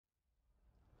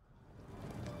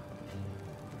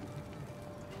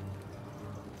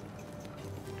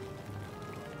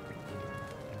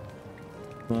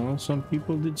Well, some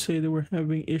people did say they were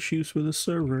having issues with the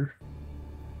server.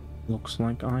 Looks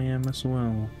like I am as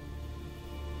well.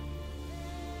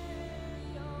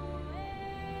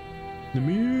 Let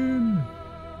me in!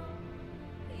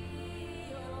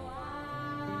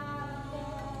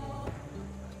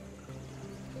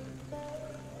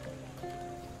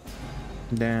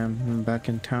 Damn, I'm back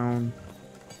in town.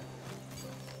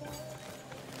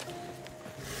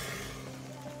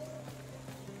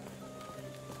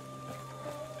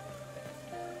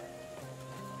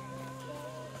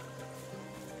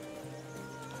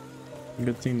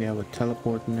 Good thing they have a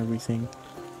teleport and everything.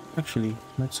 Actually,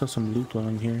 let's sell some loot while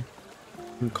I'm here.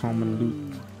 Uncommon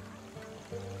loot.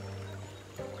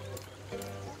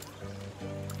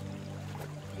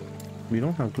 We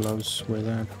don't have gloves. Wear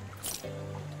that.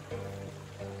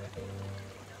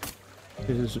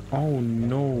 This is... oh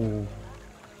no!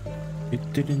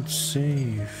 It didn't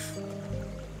save.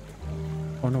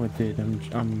 Oh no, it did.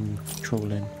 I'm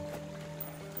trolling.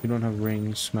 We don't have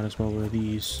rings. Might as well wear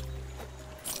these.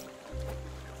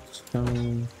 So,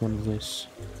 what is this?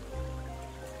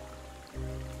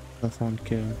 Death on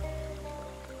kill.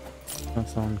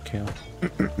 Death on kill.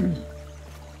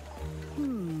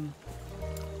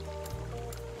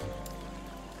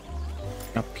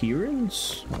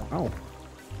 Appearance? Wow.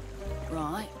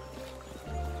 Right.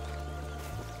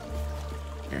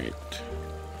 Alright.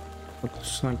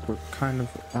 Looks like we're kind of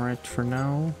alright for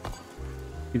now.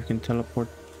 You can teleport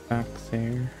back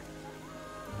there.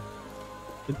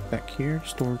 Get back here,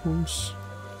 storerooms.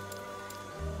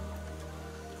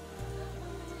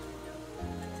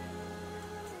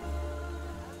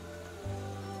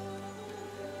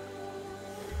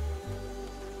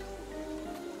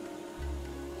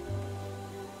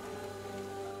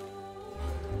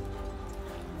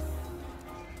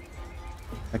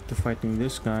 Back to fighting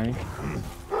this guy.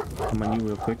 Come on, you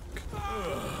real quick.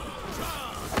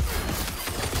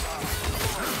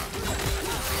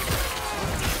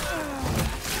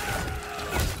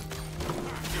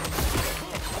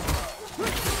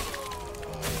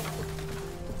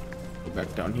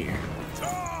 Back down here.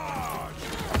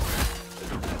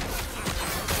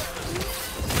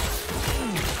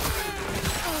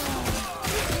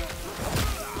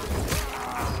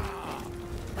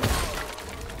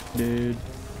 Dude.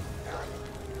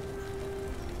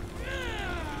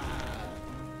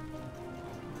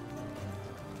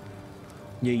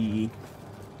 Yay.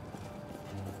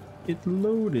 It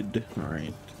loaded.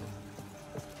 Alright.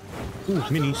 Ooh,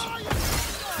 minis.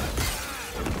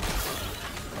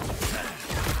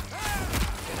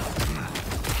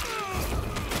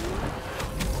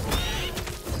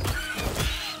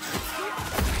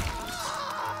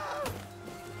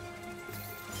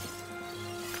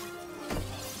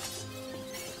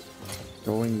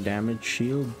 Throwing damage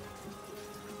shield.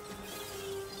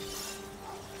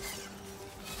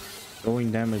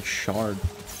 Throwing damage shard.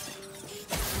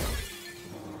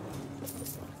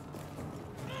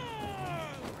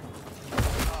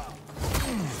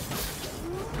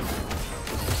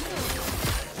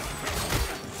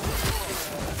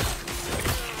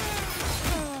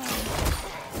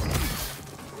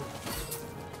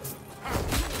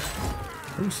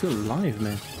 I'm still alive,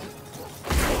 man.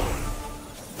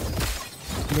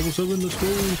 Level 7, let's go.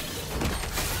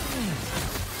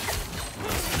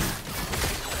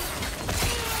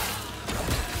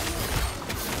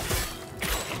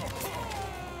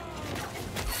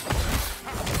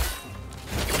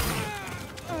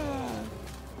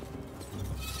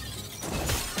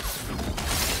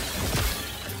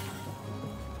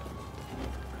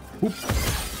 Whoop.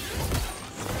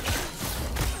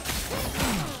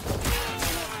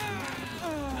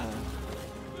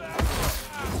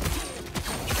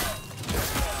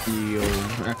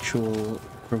 The actual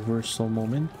reversal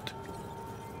moment.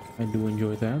 I do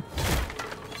enjoy that.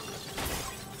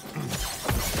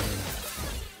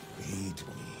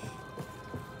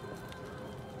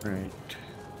 Right.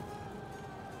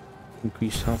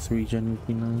 Increased health regen would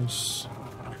be nice.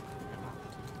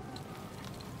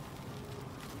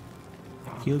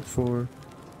 Healed for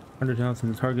 100 health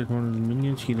and the target 100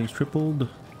 minions. Healing's tripled.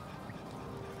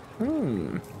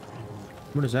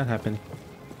 Where does that happen?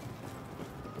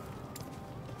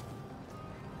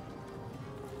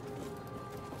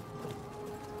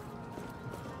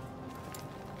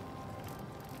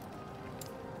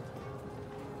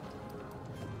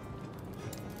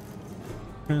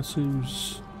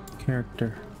 Passives,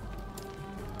 character,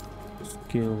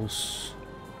 skills.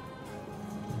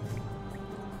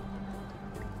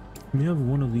 We have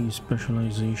one of these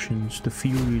specializations. The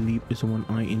Fury Leap is the one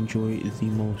I enjoy the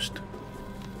most.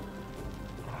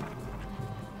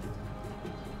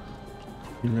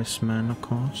 Less mana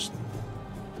cost.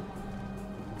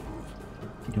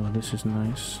 Yo, this is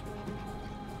nice.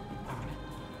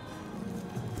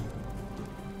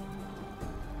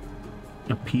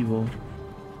 Upheaval.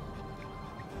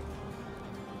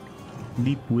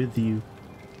 Leap with you.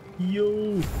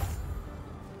 Yo!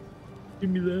 Give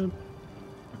me that.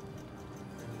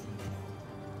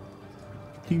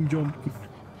 Team jump.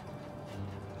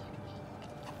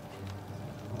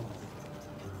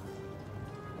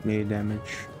 Melee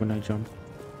damage when I jump.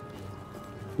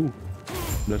 Ooh,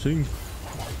 blessing.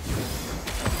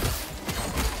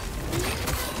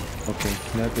 Okay,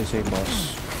 that is a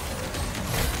boss.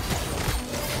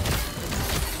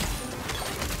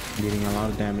 Getting a lot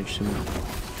of damage to me.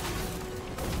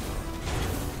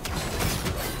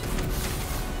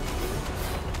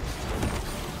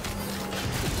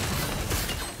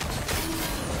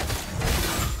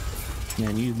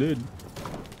 Man, he's dead.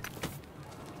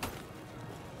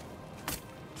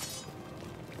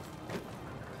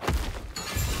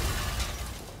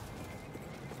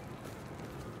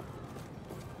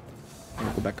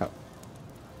 I'll go back up.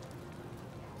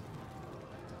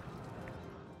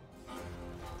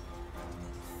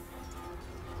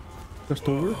 Just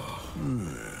over.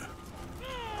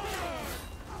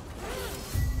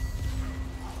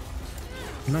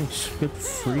 Nice, good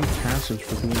free passage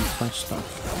for doing quest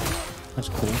stuff. That's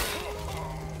cool.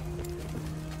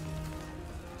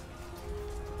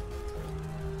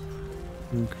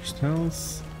 Increased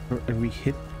health, or every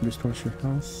hit restores your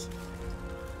health.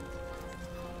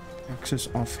 Access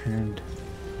offhand.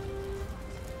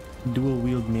 Dual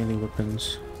wield melee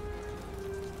weapons.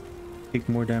 Take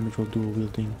more damage while dual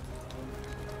wielding.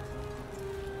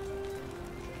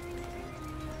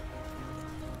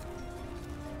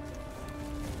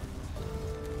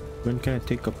 When can I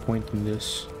take a point in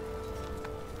this?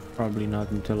 Probably not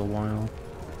until a while.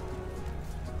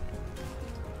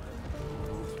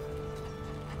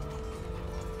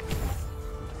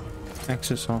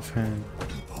 Access offhand.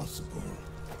 Impossible.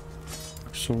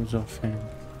 Swords offhand.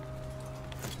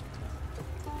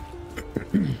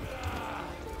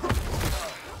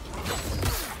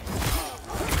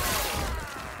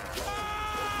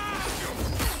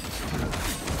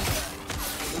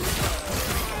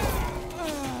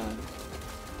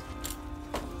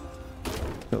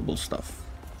 Double stuff.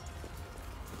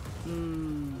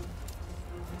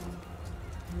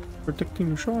 Protecting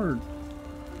your shard.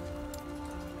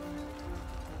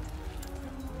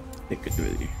 Take it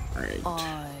with you.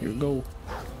 Alright, here we go.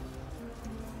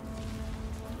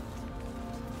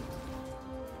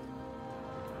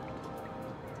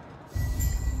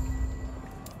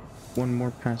 One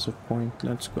more passive point.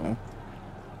 Let's go.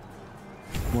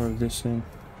 More of this thing.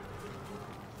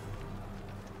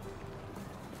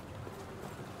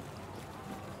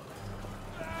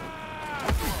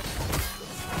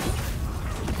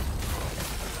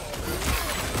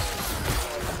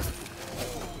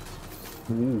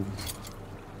 Ooh.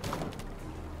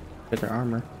 Better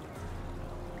armor.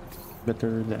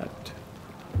 Better that.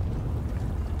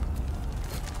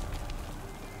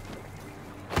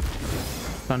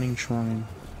 Stunning shrine.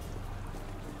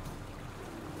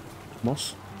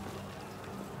 Boss?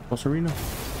 Boss arena?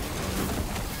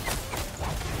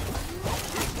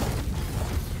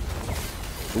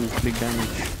 Ooh, big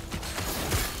damage.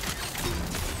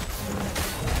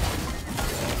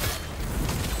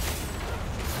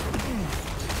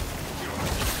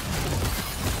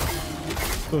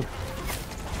 Oh.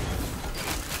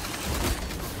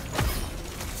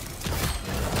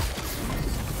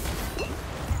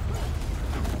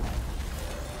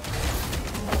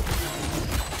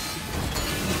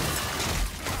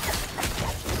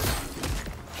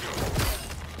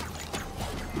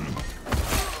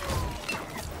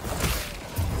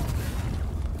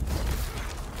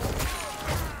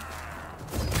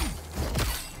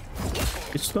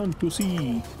 It's done to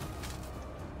see.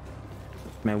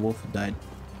 My wolf died.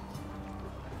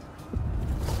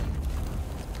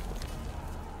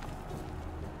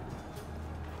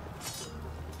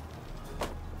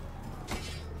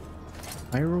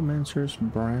 Pyromancer's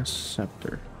brass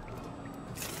scepter.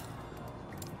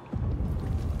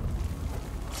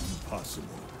 Impossible.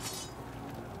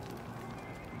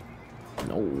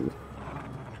 No.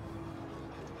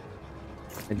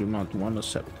 I do not want a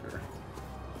scepter.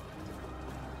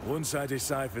 Once I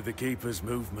deciphered the Keeper's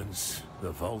movements,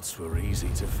 the vaults were easy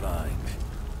to find.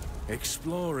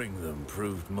 Exploring them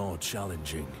proved more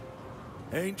challenging.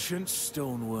 Ancient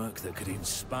stonework that could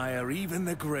inspire even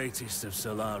the greatest of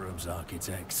Solarum's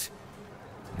architects.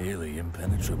 Nearly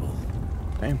impenetrable.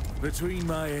 Damn. Between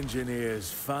my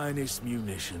engineer's finest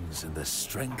munitions and the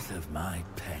strength of my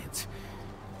pet,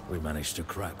 we managed to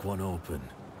crack one open.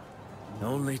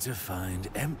 only to find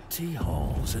empty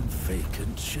halls and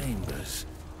vacant chambers.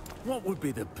 What would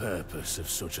be the purpose of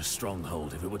such a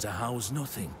stronghold if it were to house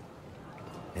nothing?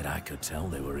 Yet I could tell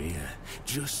they were here,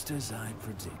 just as I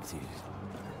predicted.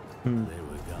 They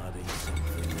were guarding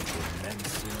something of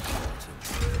immense importance.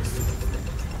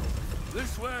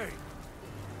 This way!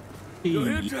 You're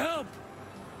here to help!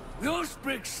 The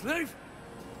Osprey slave!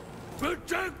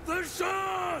 Protect the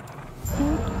sword!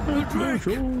 The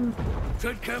drink!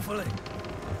 Tread carefully!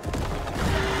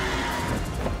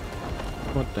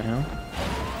 What the hell?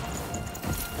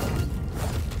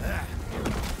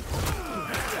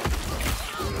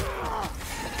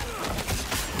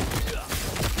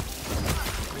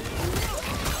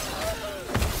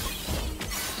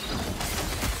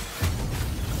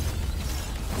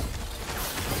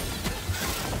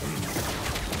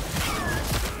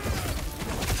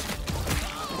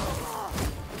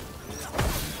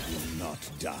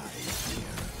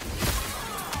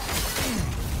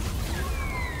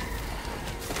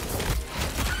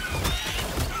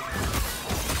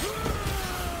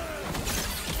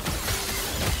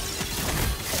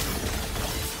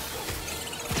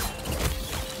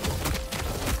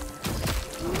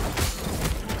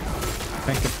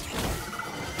 Thank you.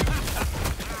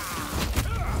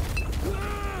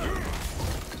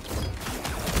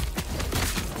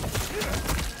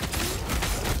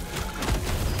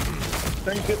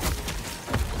 Thank you.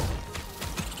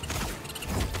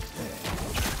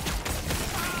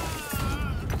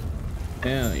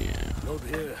 Hell yeah. Not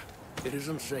here. It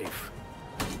isn't safe.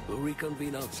 We'll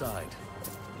reconvene outside.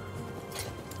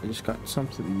 I just got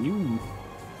something new.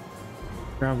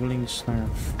 Traveling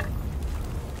staff.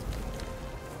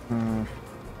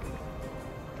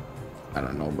 I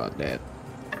don't know about that.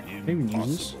 Maybe use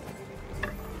this.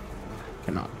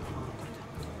 Cannot.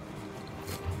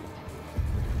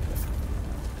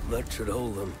 That should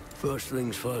hold them. First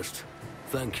things first.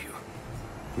 Thank you.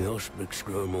 The Ospricks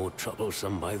grow more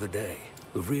troublesome by the day.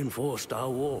 We've reinforced our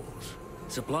walls.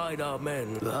 Supplied our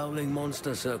men. The howling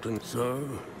monster circling. So,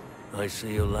 I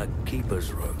see you like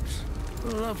keeper's robes.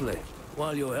 Lovely.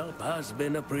 While your help has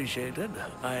been appreciated,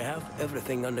 I have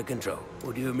everything under control.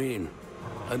 What do you mean?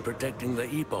 I'm protecting the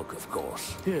Epoch, of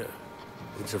course. Here.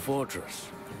 It's a fortress.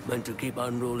 Meant to keep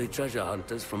unruly treasure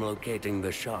hunters from locating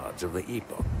the shards of the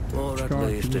Epoch. Or at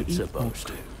least it's supposed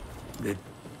to. Did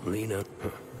Lena...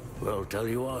 Well, tell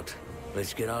you what.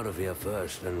 Let's get out of here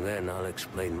first, and then I'll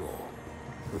explain more.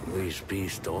 These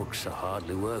peace talks are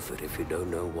hardly worth it if you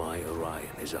don't know why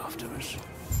Orion is after us.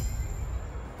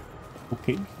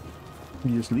 Okay.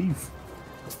 You just leave.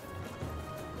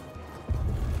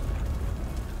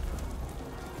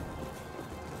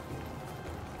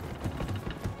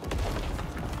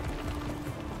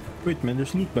 Wait, man,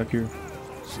 there's loot back here.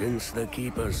 Since the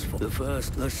keepers, the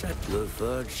first, the second, the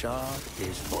third shard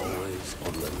is always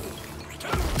on the move.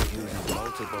 Use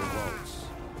multiple vaults.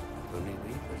 Only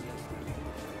repossess them.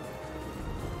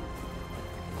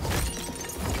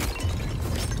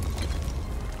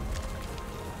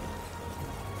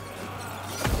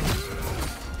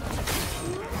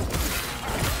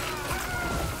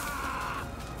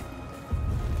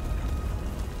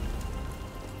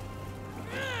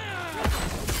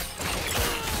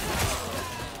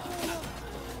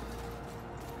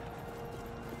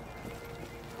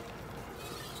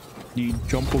 The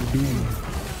jump of doom.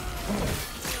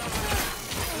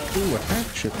 Ooh,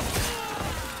 action.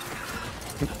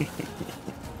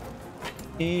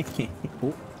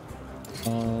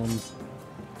 Oh.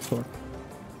 Sword.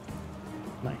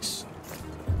 Nice.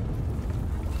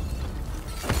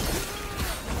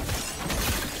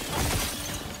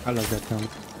 I love that sound.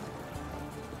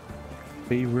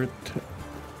 Favorite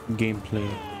gameplay.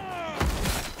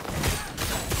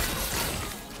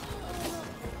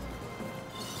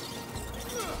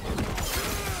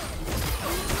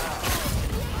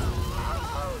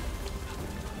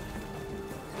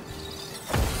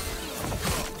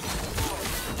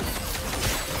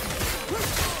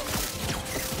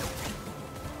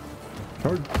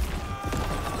 Hard.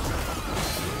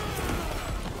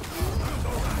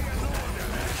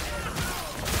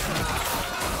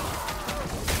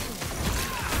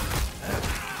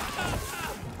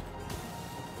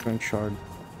 Strength shard.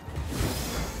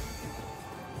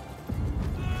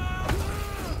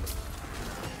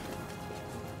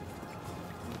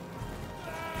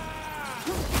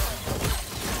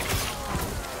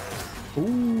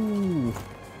 Ooh.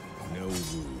 No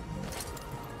room.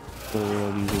 For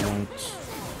all these whites.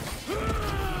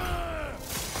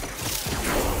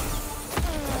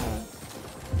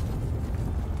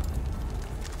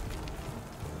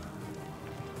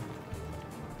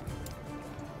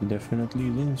 Definitely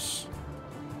this.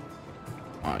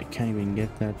 I can't even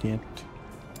get that yet.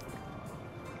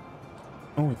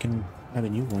 Oh, I can add a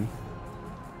new one.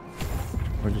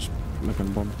 Or just I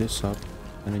can bump this up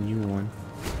and a new one.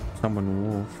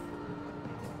 Summon wolf.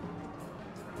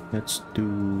 Let's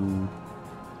do.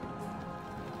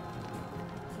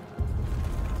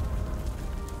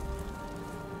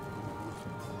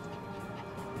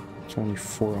 It's only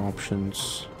 4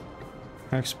 options.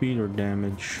 Attack speed or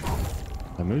damage.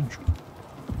 Damage.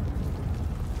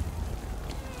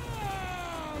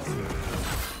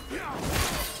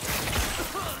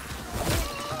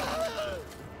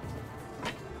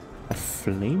 A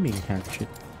flaming hatchet.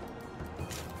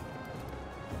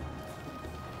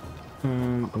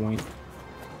 Point.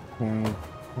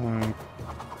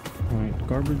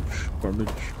 Garbage, garbage,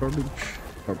 garbage,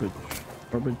 garbage,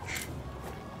 garbage.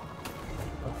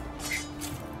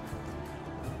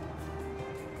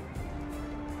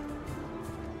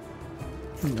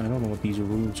 I don't know what these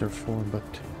runes are for, but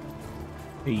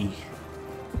hey.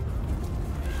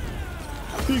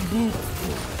 Big blue.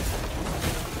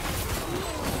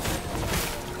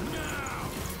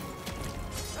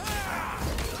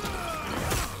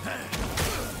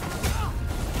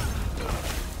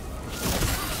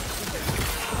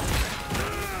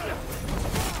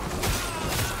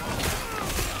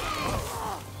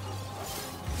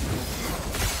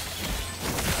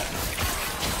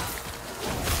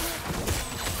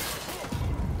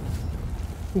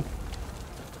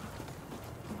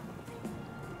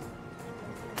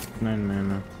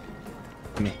 No.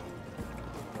 Meh.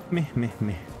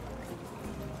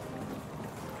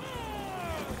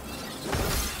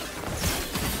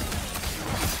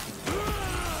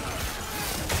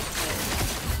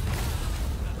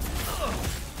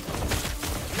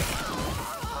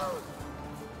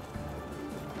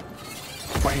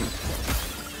 Bam.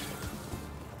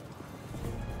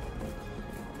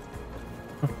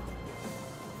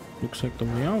 Looks like the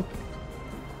way out.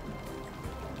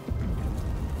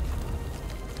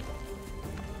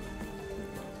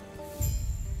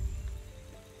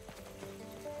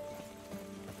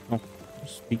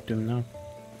 Speak to him now.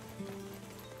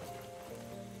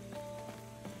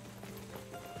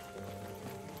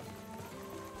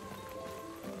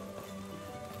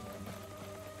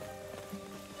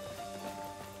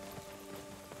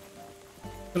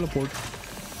 Teleport.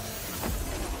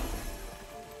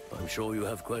 I'm sure you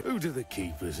have quite. Who do the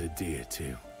keepers adhere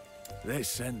to? They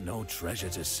sent no treasure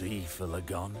to sea for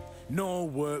Lagon, nor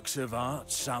works of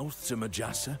art south to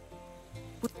Majasa.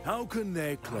 How can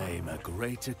they claim a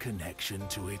greater connection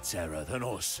to Eterra than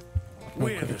us?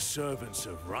 We're the servants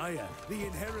of Raya, the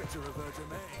inheritor of her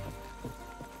domain.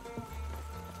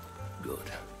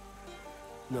 Good.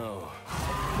 No.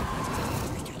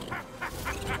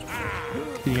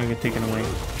 You're gonna get taken away.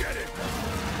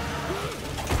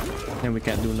 And we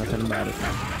can't do nothing about it.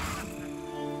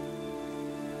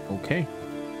 Okay.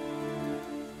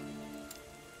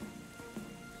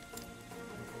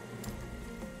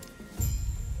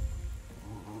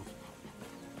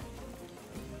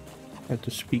 I have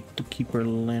to speak to Keeper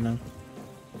Lena.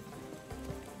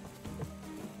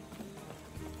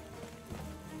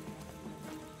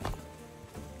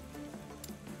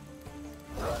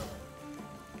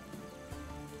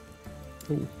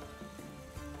 Oh.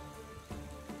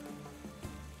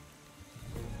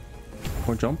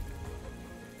 Or jump.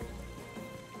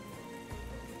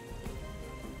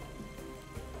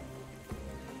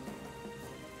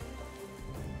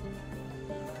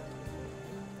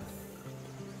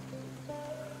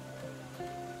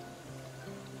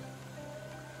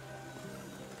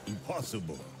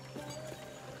 Impossible.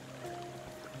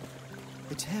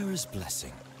 Eterra's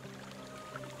blessing.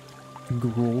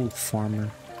 Growl farmer.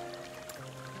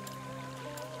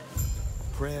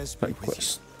 Prayers Side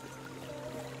quest.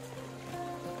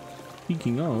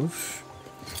 Speaking of,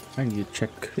 I need to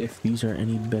check if these are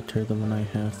any better than what I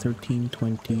have. 13,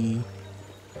 20.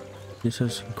 This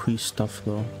has increased stuff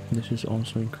though. This is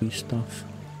also increased stuff.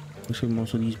 Looks like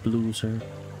most of these blues are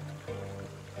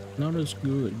not as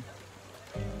good.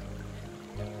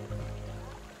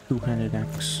 Two-handed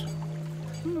axe.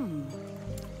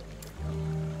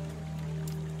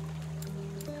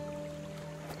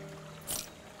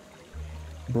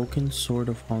 Broken sword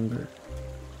of hunger.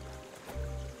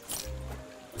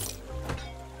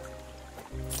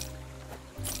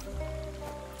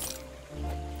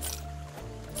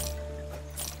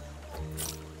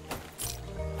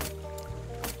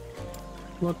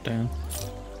 What the?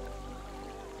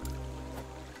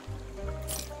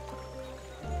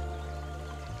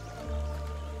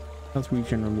 Health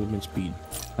regen or movement speed.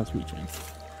 Health regen.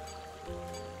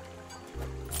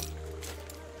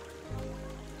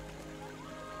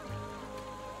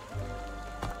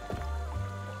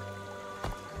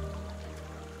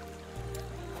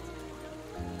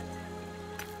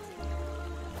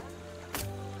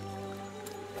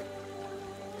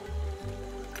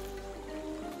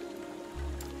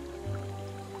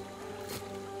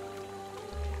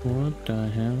 What the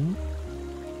hell?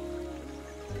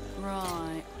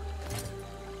 Right.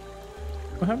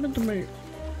 What happened to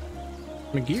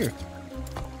my gear?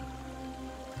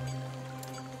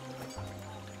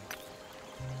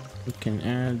 We can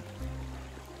add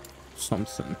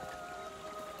something.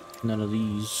 None of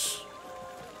these.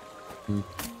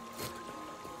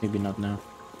 Maybe not now.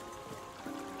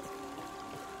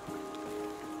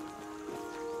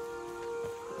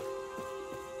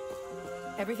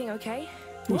 Everything okay?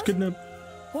 I was kidnapped.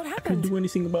 What I couldn't happened? do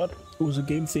anything about it. It was a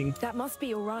game thing. That must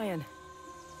be Orion.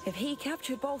 If he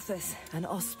captured Balthus, an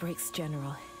Osprey's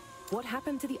general, what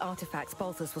happened to the artifacts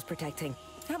Balthus was protecting?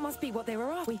 That must be what they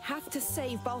were after. We have to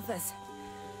save Balthus.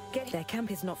 Their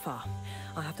camp is not far.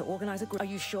 I have to organize a group. Are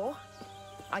you sure?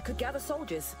 I could gather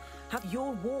soldiers. Have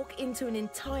your walk into an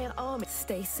entire army.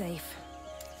 Stay safe.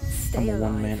 Stay I'm a alive.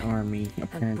 one-man army, And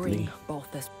apparently. bring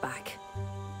Balthus back.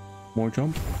 More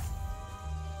jump.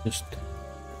 Just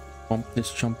bump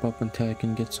this jump up until I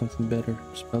can get something better.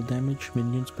 Spell damage,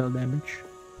 minion spell damage.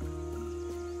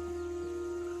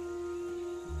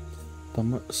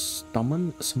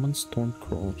 Summon storm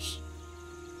crows.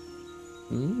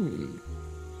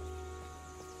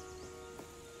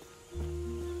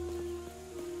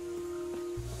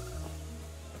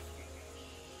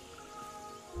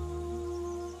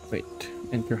 Wait,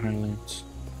 enter Highlands.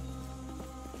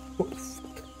 Oh,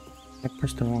 fuck. I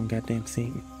pressed the wrong goddamn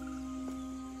thing.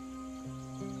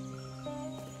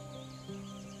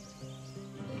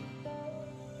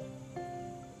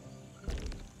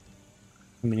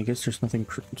 I mean, I guess there's nothing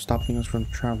stopping us from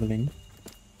traveling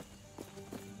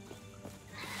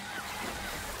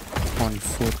on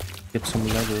foot, get some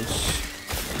levels.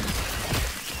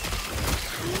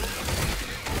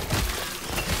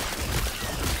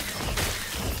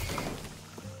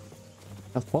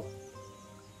 Health what?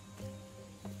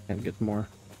 Can't get more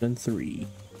than 3.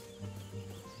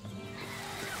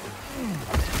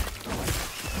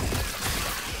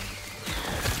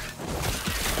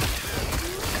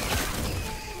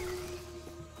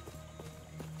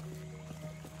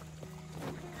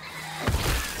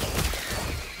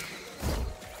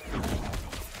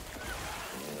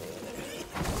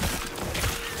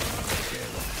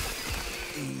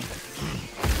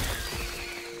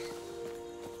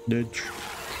 Ditch.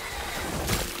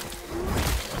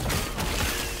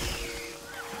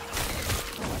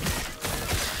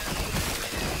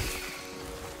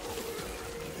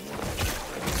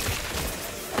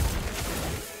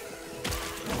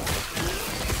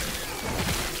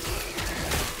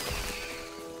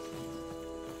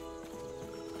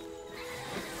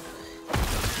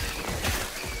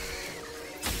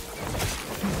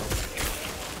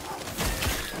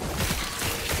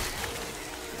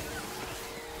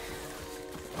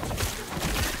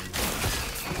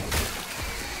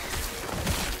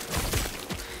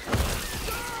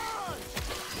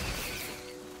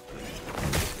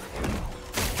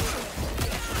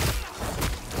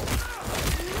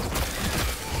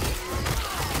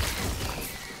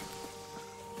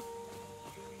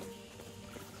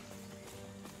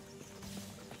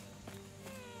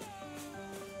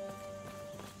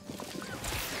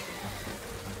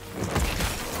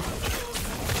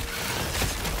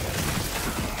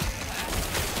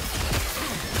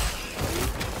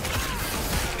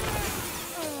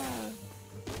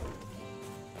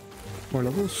 More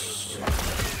levels.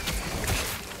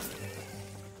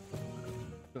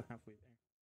 Still halfway there.